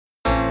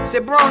Say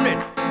Browning,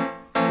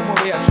 come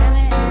over here, sir.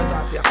 Let me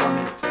talk to you for a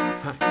minute.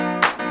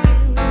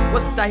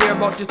 What's that I hear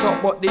about you talk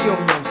about the yum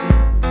yum, see?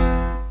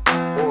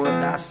 Oh,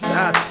 that's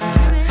that.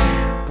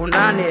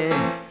 Punani,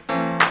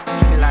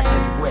 me like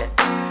it wet.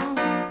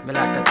 Me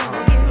like it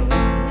hot, see?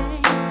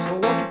 So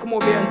won't you come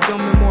over here and tell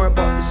me more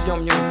about this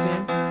yum yum, see?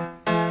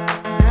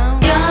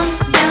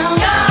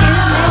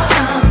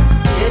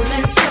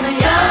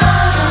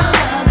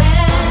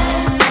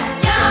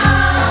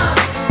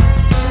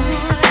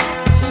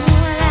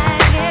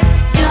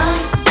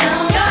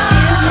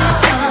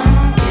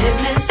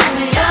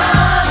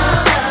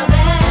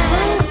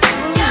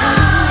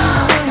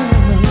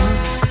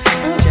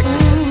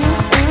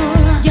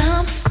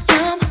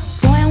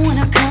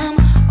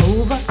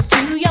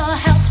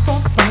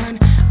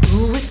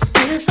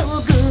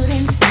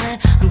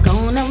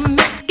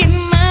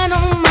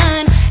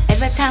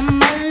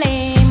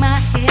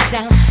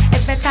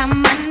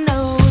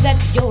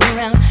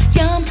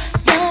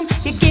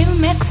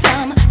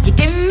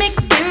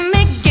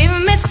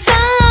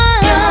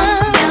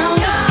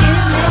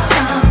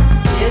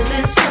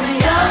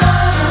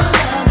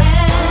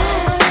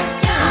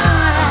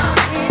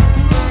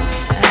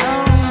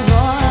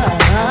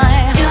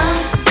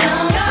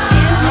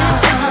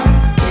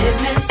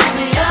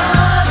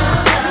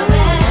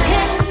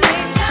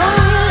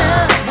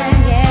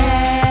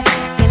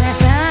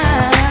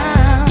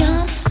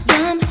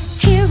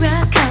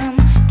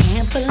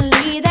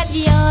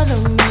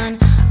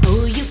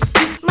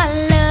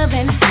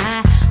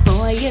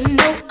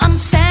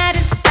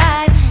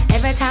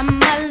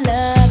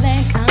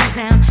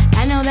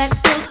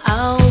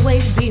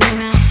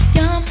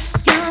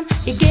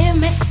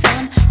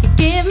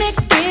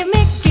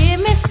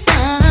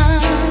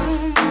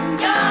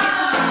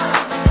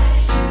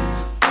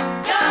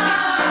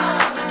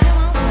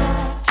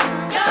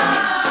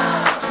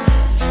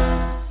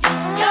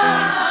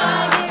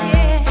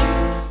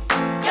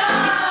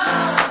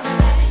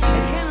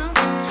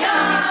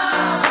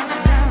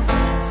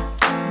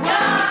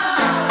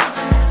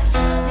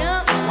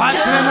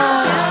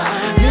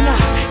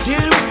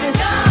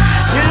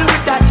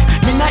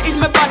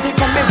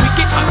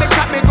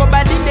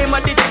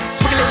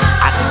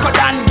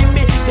 Give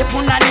me the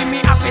punani me,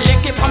 I feel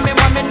like it from me,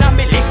 mommy,